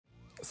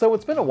So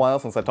it's been a while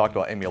since I talked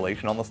about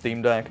emulation on the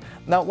Steam Deck.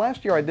 Now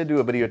last year I did do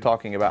a video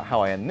talking about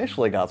how I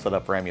initially got set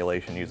up for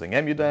emulation using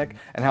EmuDeck,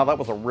 and how that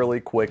was a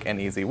really quick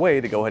and easy way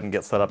to go ahead and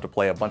get set up to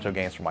play a bunch of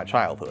games from my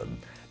childhood.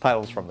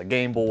 Titles from the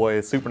Game Boy,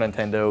 Super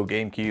Nintendo,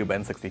 GameCube,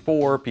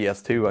 N64,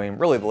 PS2, I mean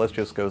really the list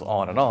just goes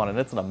on, and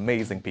it's an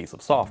amazing piece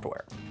of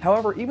software.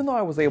 However, even though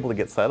I was able to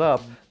get set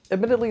up,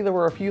 admittedly, there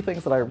were a few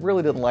things that I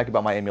really didn't like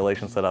about my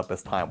emulation setup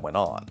as time went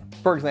on.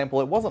 For example,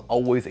 it wasn't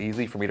always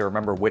easy for me to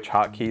remember which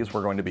hotkeys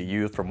were going to be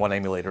used from one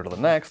emulator to the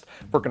next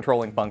for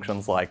controlling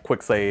functions like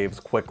quick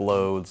saves, quick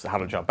loads, how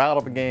to jump out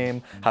of a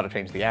game, how to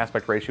change the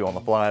aspect ratio on the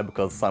fly,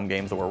 because some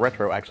games that were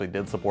retro actually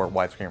did support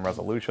widescreen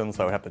resolution,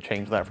 so I would have to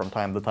change that from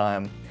time to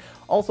time.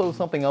 Also,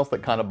 something else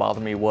that kind of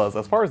bothered me was,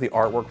 as far as the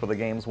artwork for the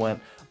games went,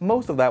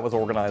 most of that was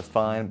organized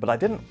fine, but I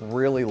didn't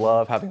really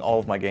love having all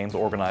of my games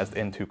organized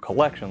into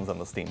collections in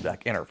the Steam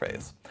Deck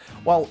interface.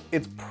 While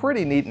it's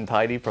pretty neat and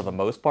tidy for the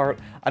most part,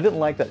 I didn't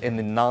like that in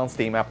the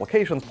non-Steam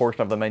applications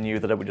portion of the menu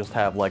that it would just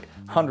have like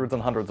hundreds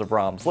and hundreds of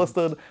ROMs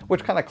listed,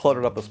 which kind of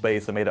cluttered up the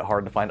space and made it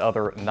hard to find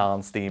other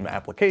non-Steam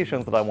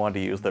applications that I wanted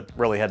to use that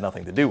really had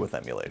nothing to do with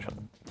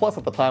emulation. Plus,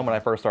 at the time when I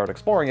first started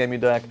exploring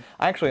EmuDeck,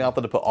 I actually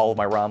opted to put all of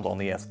my ROMs on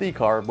the SD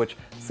card, which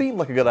seemed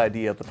like a good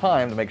idea at the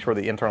time to make sure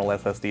the internal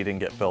SSD didn't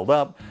get filled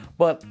up,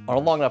 but on a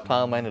long enough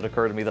timeline it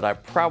occurred to me that I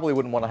probably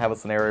wouldn't want to have a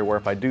scenario where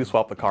if I do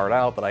swap the card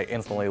out that I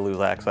instantly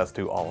lose access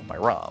to all of my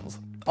ROMs.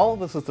 All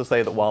of this is to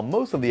say that while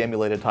most of the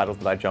emulated titles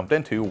that I jumped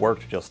into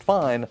worked just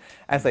fine,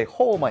 as a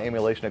whole my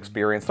emulation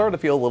experience started to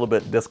feel a little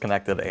bit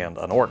disconnected and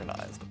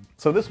unorganized.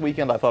 So this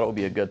weekend I thought it would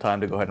be a good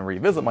time to go ahead and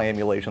revisit my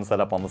emulation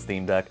setup on the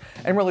Steam Deck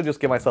and really just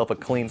give myself a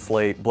clean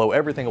slate, blow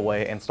everything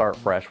away, and start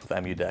fresh with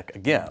EmuDeck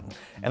again.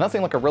 And that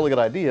seemed like a really good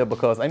idea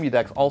because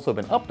EmuDeck's also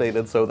been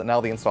updated so that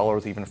now the installer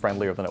is even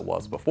friendlier than it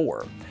was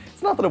before.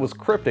 It's not that it was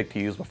cryptic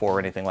to use before or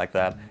anything like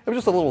that, it was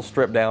just a little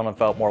stripped down and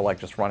felt more like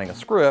just running a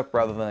script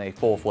rather than a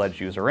full-fledged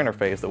user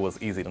interface that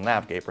was easy to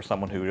navigate for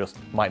someone who just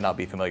might not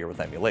be familiar with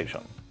emulation.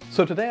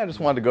 So today I just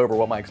wanted to go over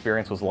what my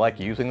experience was like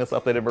using this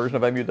updated version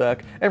of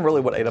EmuDeck, and really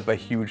what ate up a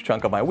huge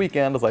chunk of my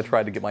weekend as I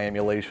tried to get my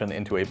emulation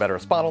into a better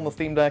spot on the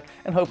Steam Deck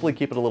and hopefully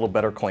keep it a little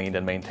better cleaned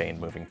and maintained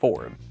moving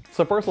forward.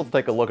 So first let's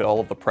take a look at all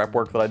of the prep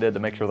work that I did to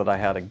make sure that I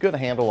had a good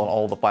handle on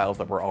all the files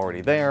that were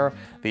already there,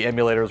 the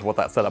emulators, what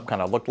that setup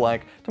kind of looked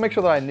like, to make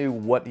sure that I knew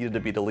what needed to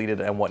be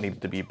deleted and what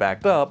needed to be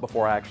backed up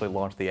before I actually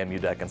launched the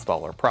EmuDeck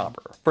installer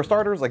proper. For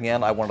starters,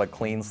 again, I wanted a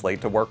clean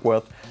slate to work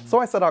with, so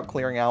I set out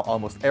clearing out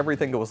almost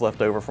everything that was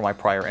left over from my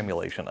prior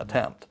emulation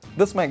attempt.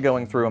 This meant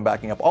going through and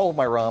backing up all of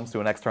my ROMs to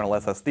an external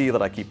SSD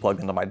that I keep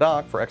plugged into my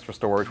dock for extra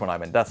storage when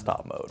I'm in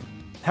desktop mode.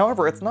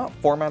 However, it's not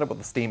formatted with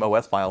the Steam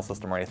OS file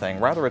system or anything,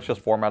 rather it's just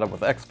formatted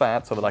with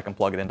exFAT so that I can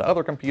plug it into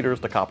other computers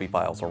to copy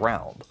files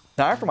around.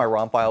 Now after my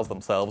ROM files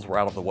themselves were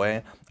out of the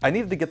way, I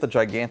needed to get the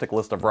gigantic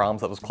list of ROMs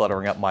that was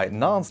cluttering up my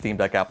non-Steam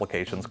Deck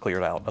applications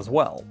cleared out as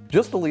well.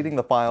 Just deleting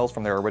the files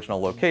from their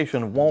original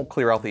location won't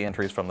clear out the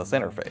entries from this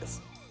interface.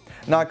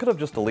 Now I could have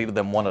just deleted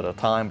them one at a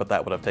time, but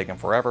that would have taken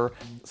forever,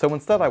 so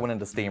instead I went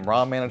into Steam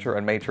ROM Manager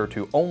and made sure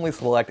to only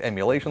select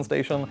Emulation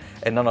Station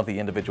and none of the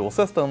individual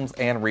systems,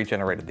 and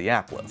regenerated the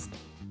app list.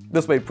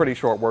 This made pretty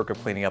short work of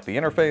cleaning up the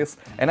interface,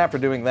 and after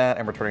doing that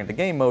and returning to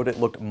game mode it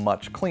looked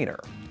much cleaner.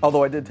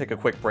 Although I did take a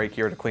quick break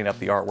here to clean up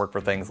the artwork for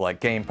things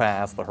like Game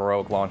Pass, the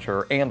Heroic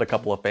Launcher, and a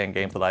couple of fan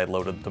games that I had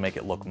loaded to make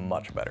it look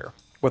much better.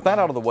 With that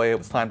out of the way, it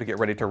was time to get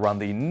ready to run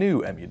the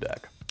new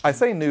EmuDeck. I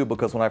say new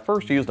because when I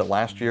first used it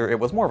last year, it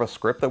was more of a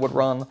script that would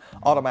run,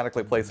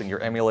 automatically placing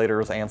your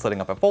emulators and setting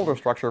up a folder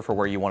structure for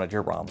where you wanted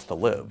your ROMs to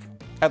live.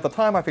 At the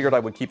time I figured I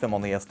would keep them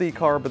on the SD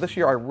card, but this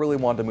year I really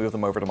wanted to move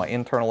them over to my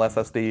internal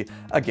SSD,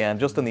 again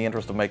just in the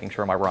interest of making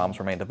sure my ROMs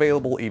remained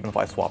available even if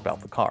I swapped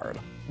out the card.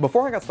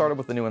 Before I got started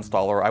with the new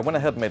installer, I went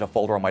ahead and made a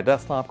folder on my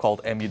desktop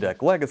called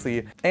EmuDeck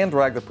Legacy and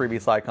dragged the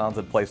previous icons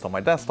I'd placed on my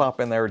desktop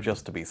in there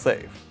just to be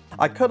safe.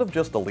 I could have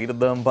just deleted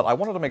them, but I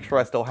wanted to make sure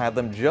I still had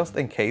them just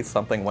in case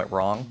something went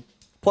wrong.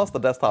 Plus the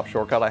desktop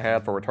shortcut I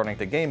had for returning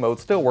to game mode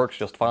still works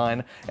just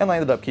fine, and I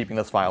ended up keeping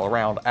this file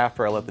around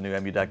after I let the new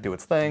EmuDeck do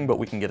its thing, but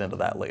we can get into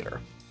that later.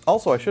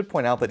 Also, I should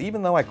point out that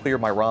even though I cleared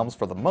my ROMs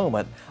for the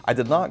moment, I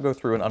did not go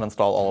through and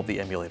uninstall all of the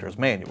emulators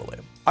manually.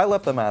 I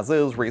left them as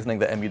is, reasoning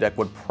that EmuDeck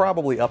would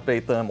probably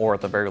update them or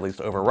at the very least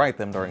overwrite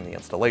them during the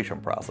installation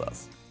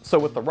process. So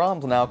with the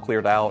ROMs now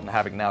cleared out and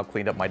having now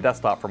cleaned up my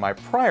desktop for my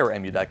prior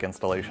EmuDeck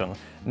installation,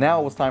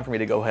 now it was time for me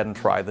to go ahead and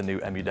try the new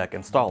EmuDeck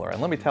installer, and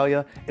let me tell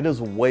you, it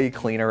is way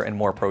cleaner and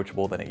more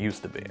approachable than it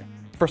used to be.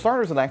 For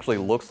starters, it actually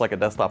looks like a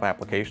desktop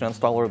application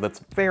installer that's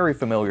very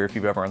familiar if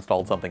you've ever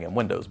installed something in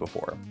Windows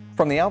before.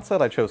 From the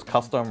outset I chose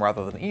custom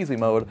rather than easy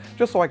mode,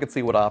 just so I could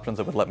see what options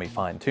it would let me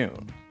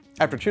fine-tune.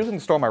 After choosing to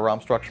store my ROM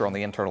structure on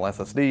the internal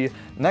SSD,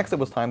 next it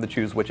was time to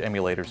choose which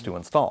emulators to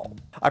install.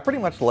 I pretty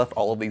much left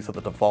all of these at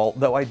the default,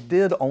 though I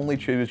did only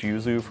choose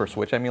Yuzu for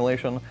Switch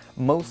emulation,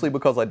 mostly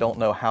because I don't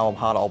know how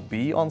hot I'll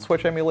be on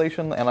Switch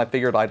emulation, and I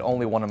figured I'd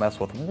only want to mess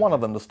with one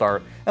of them to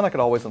start, and I could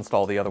always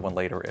install the other one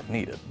later if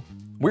needed.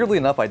 Weirdly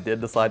enough, I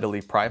did decide to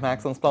leave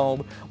Primax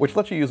installed, which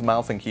lets you use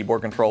mouse and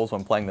keyboard controls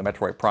when playing the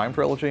Metroid Prime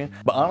trilogy,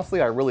 but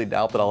honestly I really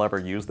doubt that I'll ever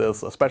use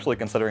this, especially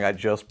considering I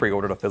just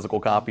pre-ordered a physical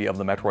copy of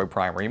the Metroid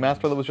Prime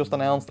remaster that was just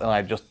announced, and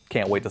I just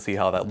can't wait to see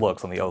how that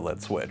looks on the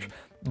OLED Switch.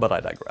 But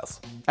I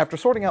digress. After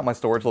sorting out my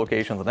storage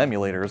locations and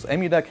emulators,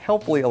 EmuDeck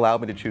helpfully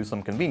allowed me to choose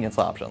some convenience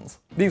options.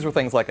 These were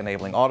things like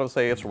enabling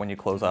autosaves for when you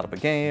close out of a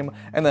game,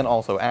 and then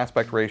also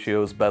aspect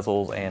ratios,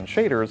 bezels, and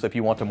shaders if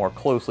you want to more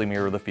closely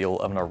mirror the feel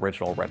of an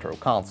original retro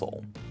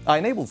console. I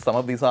enabled some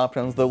of these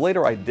options, though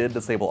later I did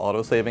disable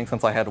autosaving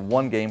since I had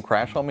one game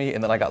crash on me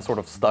and then I got sort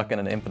of stuck in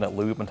an infinite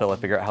loop until I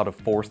figured out how to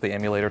force the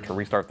emulator to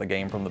restart the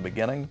game from the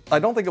beginning. I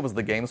don't think it was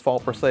the game's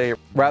fault per se,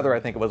 rather I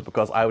think it was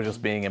because I was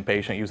just being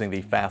impatient using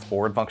the fast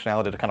forward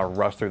functionality to kind of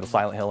rush through the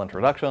Silent Hill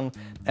introduction,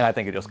 and I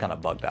think it just kind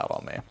of bugged out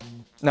on me.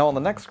 Now on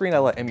the next screen I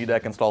let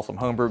EmuDeck install some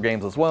homebrew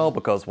games as well,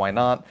 because why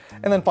not,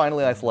 and then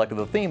finally I selected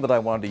the theme that I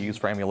wanted to use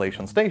for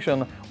Emulation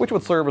Station, which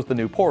would serve as the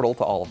new portal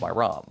to all of my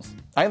ROMs.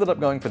 I ended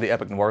up going for the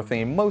Epic Noir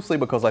theme mostly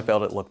because I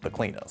felt it looked the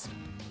cleanest.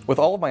 With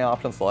all of my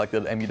options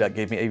selected, EmuDeck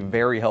gave me a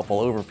very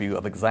helpful overview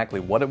of exactly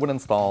what it would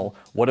install,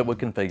 what it would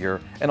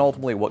configure, and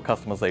ultimately what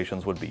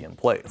customizations would be in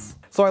place.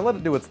 So I let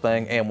it do its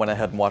thing and went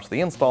ahead and watched the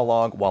install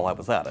log while I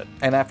was at it.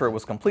 And after it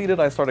was completed,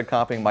 I started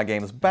copying my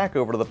games back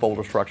over to the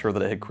folder structure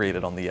that it had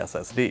created on the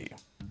SSD.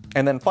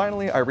 And then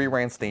finally, I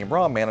reran Steam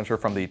ROM Manager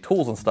from the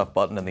Tools and Stuff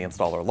button in the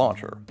installer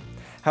launcher.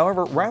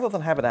 However, rather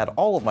than have it add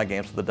all of my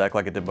games to the deck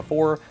like it did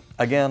before,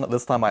 again,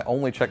 this time I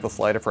only checked the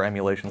slider for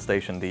Emulation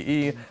Station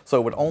DE, so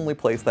it would only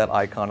place that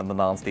icon in the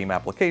non-Steam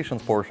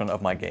applications portion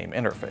of my game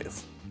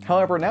interface.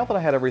 However, now that I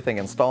had everything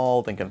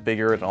installed and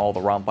configured and all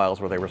the ROM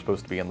files where they were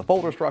supposed to be in the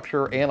folder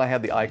structure, and I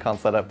had the icon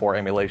set up for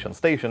Emulation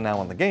Station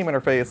now in the game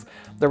interface,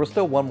 there was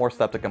still one more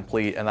step to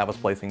complete, and that was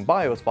placing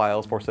BIOS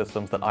files for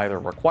systems that either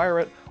require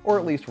it, or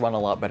at least run a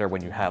lot better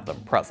when you have them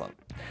present.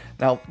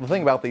 Now, the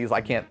thing about these, I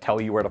can't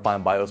tell you where to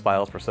find BIOS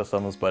files for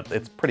systems, but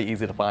it's pretty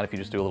easy to find if you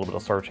just do a little bit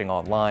of searching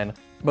online.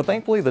 But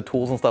thankfully, the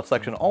Tools and Stuff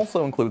section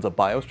also includes a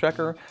BIOS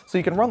checker, so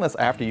you can run this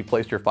after you've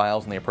placed your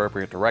files in the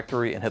appropriate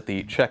directory and hit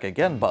the Check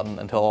Again button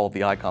until all of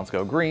the icons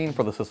go green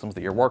for the systems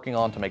that you're working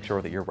on to make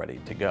sure that you're ready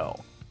to go.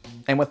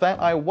 And with that,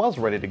 I was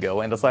ready to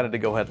go and decided to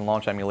go ahead and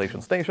launch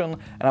Emulation Station,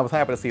 and I was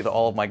happy to see that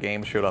all of my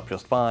games showed up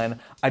just fine.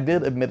 I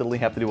did admittedly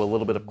have to do a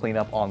little bit of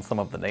cleanup on some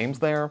of the names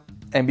there.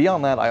 And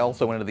beyond that, I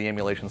also went into the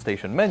Emulation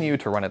Station menu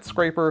to run its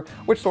scraper,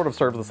 which sort of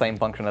serves the same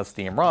function as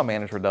Steam ROM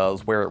Manager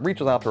does, where it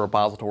reaches out to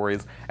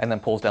repositories and then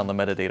pulls down the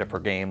metadata for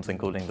games,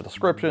 including the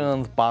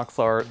descriptions, box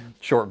art,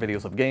 short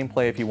videos of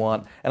gameplay if you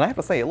want, and I have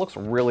to say it looks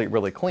really,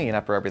 really clean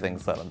after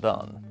everything's said and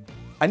done.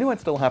 I knew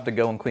I'd still have to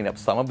go and clean up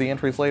some of the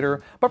entries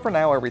later, but for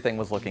now everything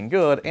was looking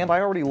good, and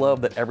I already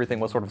loved that everything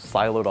was sort of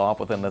siloed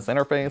off within this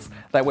interface.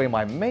 That way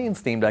my main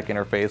Steam Deck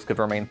interface could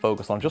remain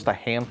focused on just a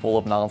handful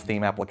of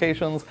non-Steam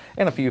applications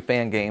and a few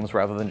fan games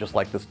rather than just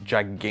like this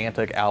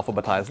gigantic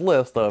alphabetized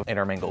list of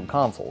intermingled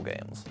console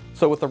games.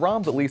 So with the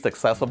ROMs at least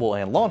accessible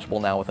and launchable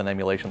now within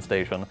Emulation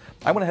Station,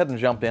 I went ahead and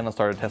jumped in and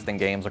started testing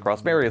games across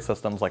various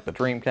systems like the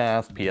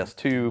Dreamcast,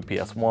 PS2,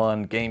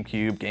 PS1,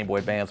 GameCube, Game Boy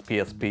Advance,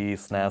 PSP,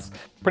 SNES,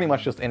 pretty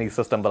much just any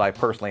system that I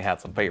personally had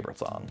some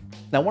favorites on.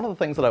 Now, one of the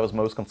things that I was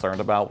most concerned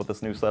about with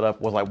this new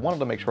setup was I wanted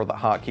to make sure that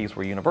hotkeys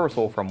were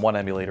universal from one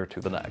emulator to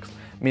the next,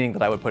 meaning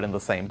that I would put in the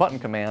same button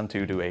command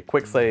to do a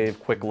quick save,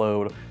 quick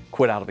load,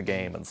 quit out of the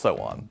game, and so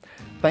on.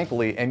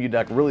 Thankfully,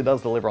 EmuDeck really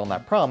does deliver on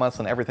that promise,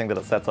 and everything that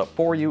it sets up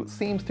for you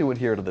seems to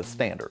adhere to this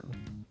standard.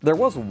 There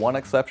was one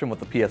exception with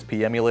the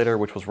PSP emulator,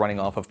 which was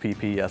running off of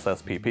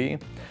PPSSPP.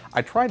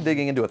 I tried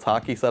digging into its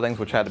hotkey settings,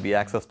 which had to be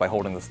accessed by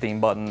holding the Steam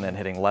button and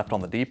hitting left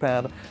on the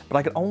D-pad, but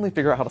I could only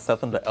figure out how to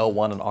set them to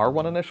L1 and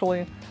R1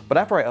 initially. But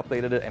after I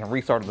updated it and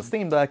restarted the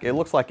Steam Deck, it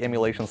looks like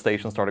Emulation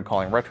Station started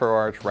calling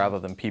RetroArch rather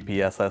than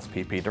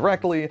PPSSPP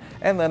directly,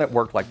 and then it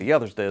worked like the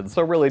others did,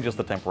 so really just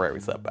a temporary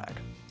setback.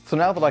 So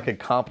now that I could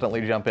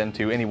competently jump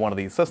into any one of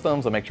these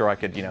systems and make sure I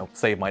could,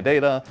 save my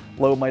data,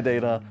 load my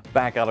data,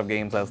 back out of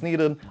games as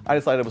needed, I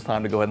decided it was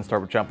time to go ahead and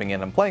start jumping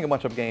in and playing a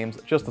bunch of games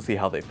just to see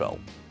how they felt.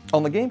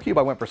 On the GameCube,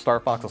 I went for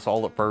Star Fox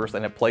Assault at first,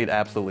 and it played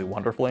absolutely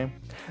wonderfully.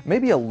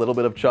 Maybe a little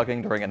bit of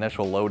chugging during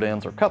initial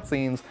load-ins or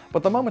cutscenes,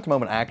 but the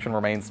moment-to-moment action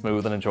remained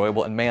smooth and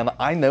enjoyable, and man,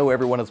 I know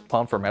everyone is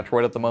pumped for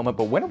Metroid at the moment,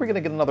 but when are we going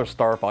to get another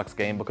Star Fox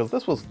game, because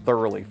this was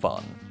thoroughly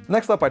fun.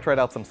 Next up, I tried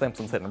out some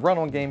Simpsons Hit and Run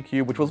on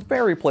GameCube, which was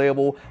very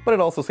playable, but it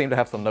also seemed to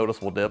have some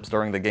noticeable dips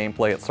during the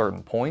gameplay at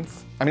certain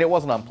points. I mean, it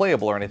wasn't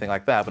unplayable or anything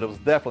like that, but it was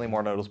definitely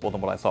more noticeable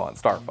than what I saw in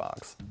Star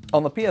Fox.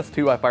 On the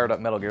PS2, I fired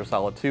up Metal Gear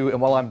Solid 2, and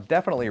while I'm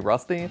definitely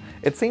rusty,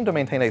 it seemed to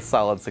maintain a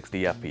solid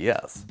 60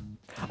 FPS.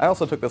 I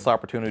also took this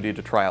opportunity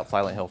to try out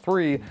Silent Hill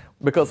 3,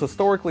 because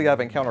historically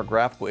I've encountered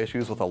graphical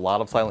issues with a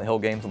lot of Silent Hill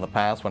games in the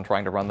past when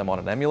trying to run them on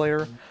an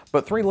emulator,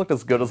 but 3 looked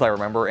as good as I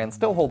remember and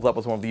still holds up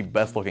as one of the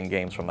best looking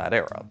games from that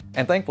era.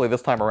 And thankfully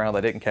this time around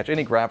I didn't catch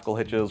any graphical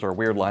hitches or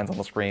weird lines on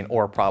the screen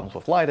or problems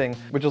with lighting,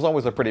 which is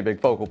always a pretty big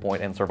focal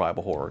point in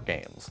survival horror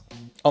games.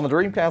 On the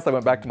Dreamcast, I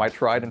went back to my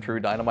tried and true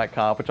Dynamite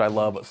Cop, which I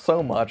love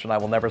so much and I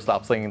will never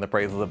stop singing the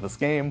praises of this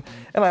game,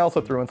 and I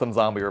also threw in some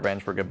Zombie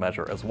Revenge for good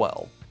measure as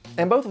well.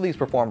 And both of these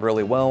performed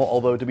really well,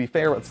 although to be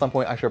fair, at some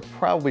point I should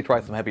probably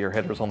try some heavier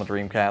hitters on the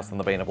Dreamcast in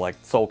the vein of like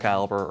Soul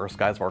Calibur or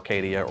Skies of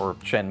Arcadia or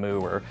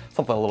Shenmue or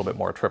something a little bit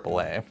more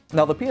AAA.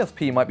 Now the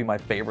PSP might be my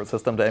favorite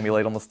system to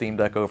emulate on the Steam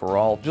Deck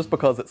overall, just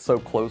because it so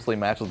closely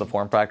matches the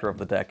form factor of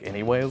the deck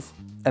anyways.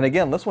 And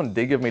again, this one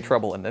did give me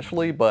trouble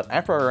initially, but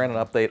after I ran an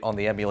update on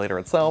the emulator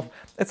itself,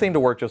 it seemed to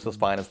work just as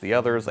fine as the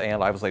others,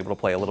 and I was able to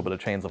play a little bit of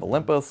Chains of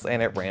Olympus,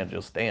 and it ran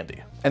just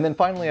dandy. And then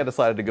finally I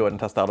decided to go ahead and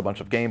test out a bunch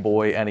of Game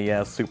Boy,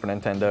 NES, Super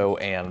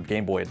Nintendo, and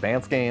Game Boy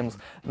Advance games.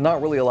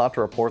 Not really a lot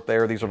to report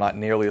there. These are not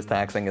nearly as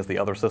taxing as the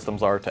other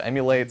systems are to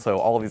emulate, so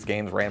all of these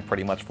games ran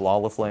pretty much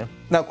flawlessly.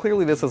 Now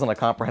clearly this isn't a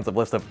comprehensive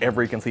list of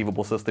every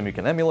conceivable system you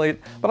can emulate,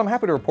 but I'm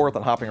happy to report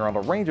that hopping around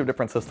a range of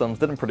different systems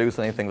didn't produce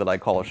anything that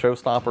I'd call a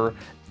showstopper,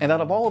 and out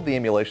of all of the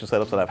emulation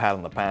setups that I've had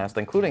in the past,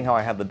 including how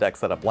I had the deck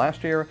set up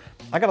last year,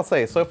 I gotta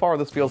say, so far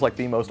this feels like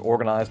the most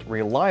organized,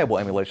 reliable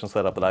emulation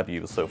setup that I've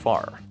used so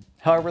far.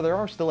 However, there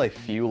are still a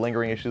few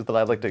lingering issues that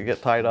I'd like to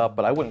get tied up,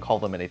 but I wouldn't call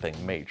them anything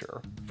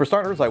major. For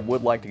starters, I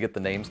would like to get the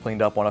names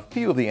cleaned up on a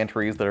few of the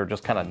entries that are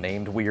just kind of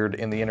named weird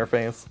in the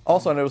interface.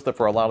 Also, I noticed that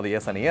for a lot of the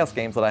SNES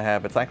games that I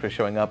have, it's actually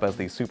showing up as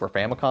the Super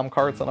Famicom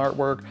carts and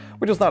artwork,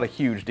 which is not a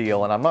huge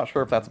deal, and I'm not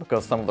sure if that's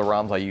because some of the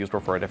ROMs I used were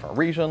for a different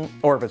region,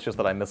 or if it's just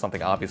that I missed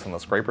something obvious in the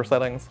scraper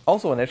settings.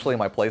 Also, initially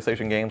my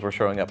PlayStation games were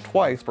showing up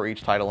twice for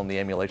each title in the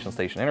Emulation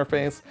Station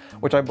interface,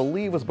 which I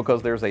believe was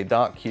because there's a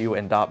 .q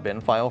and .bin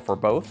file for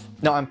both.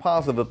 Now, I'm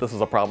positive that this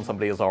is a problem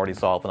somebody has already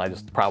solved, and I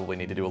just probably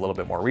need to do a little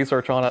bit more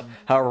research on it.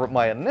 However,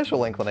 my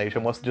initial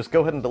inclination was to just go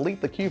ahead and delete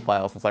the Q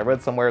file, since I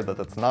read somewhere that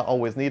it's not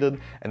always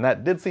needed, and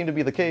that did seem to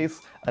be the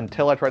case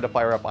until I tried to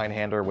fire up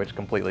Einhander, which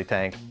completely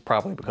tanked,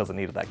 probably because it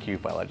needed that Q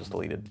file I just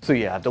deleted. So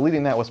yeah,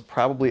 deleting that was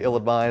probably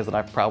ill-advised, and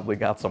I've probably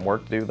got some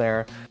work to do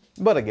there.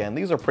 But again,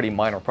 these are pretty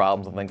minor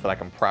problems and things that I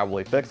can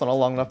probably fix on a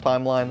long enough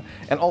timeline,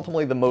 and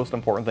ultimately the most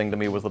important thing to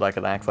me was that I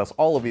could access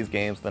all of these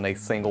games within a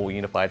single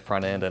unified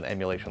front end and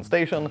emulation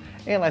station,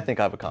 and I think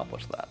I've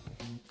accomplished that.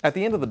 At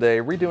the end of the day,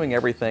 redoing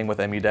everything with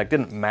EmuDeck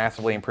didn't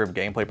massively improve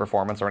gameplay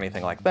performance or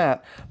anything like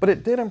that, but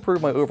it did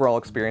improve my overall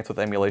experience with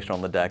emulation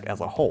on the deck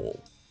as a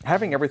whole.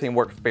 Having everything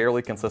work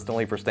fairly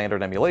consistently for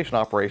standard emulation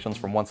operations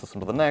from one system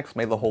to the next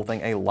made the whole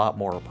thing a lot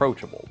more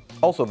approachable.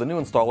 Also, the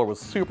new installer was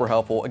super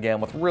helpful, again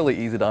with really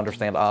easy to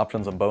understand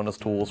options and bonus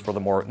tools for the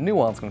more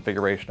nuanced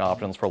configuration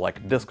options for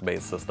like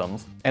disk-based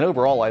systems. And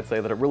overall, I'd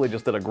say that it really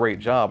just did a great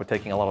job at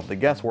taking a lot of the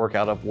guesswork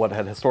out of what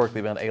had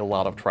historically been a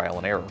lot of trial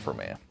and error for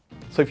me.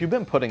 So if you've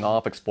been putting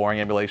off exploring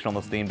emulation on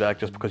the Steam Deck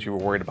just because you were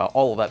worried about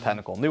all of that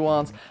technical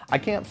nuance, I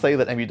can't say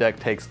that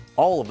EmuDeck takes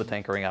all of the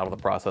tinkering out of the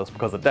process,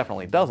 because it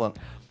definitely doesn't,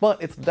 but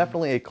it's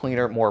definitely a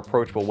cleaner, more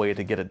approachable way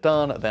to get it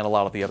done than a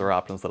lot of the other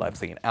options that I've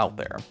seen out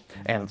there.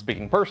 And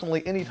speaking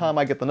personally, anytime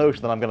I get the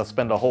notion that I'm going to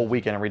spend a whole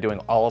weekend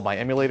redoing all of my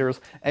emulators,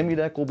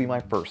 EmuDeck will be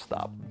my first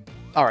stop.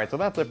 Alright, so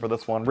that's it for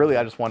this one. Really,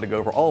 I just wanted to go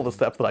over all the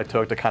steps that I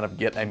took to kind of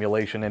get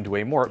emulation into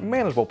a more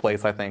manageable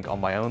place, I think,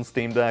 on my own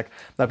Steam Deck.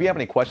 Now, if you have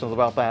any questions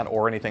about that,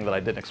 or anything that I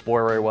didn't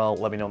explore very well,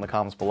 let me know in the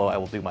comments below. I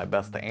will do my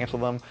best to answer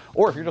them.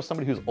 Or if you're just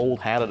somebody who's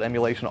old hat at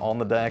emulation on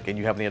the deck and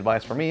you have any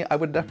advice for me, I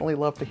would definitely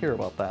love to hear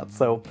about that.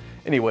 So,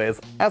 anyways,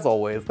 as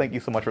always, thank you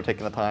so much for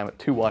taking the time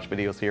to watch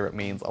videos here. It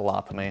means a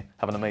lot to me.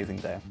 Have an amazing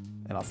day,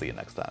 and I'll see you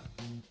next time.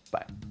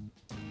 Bye.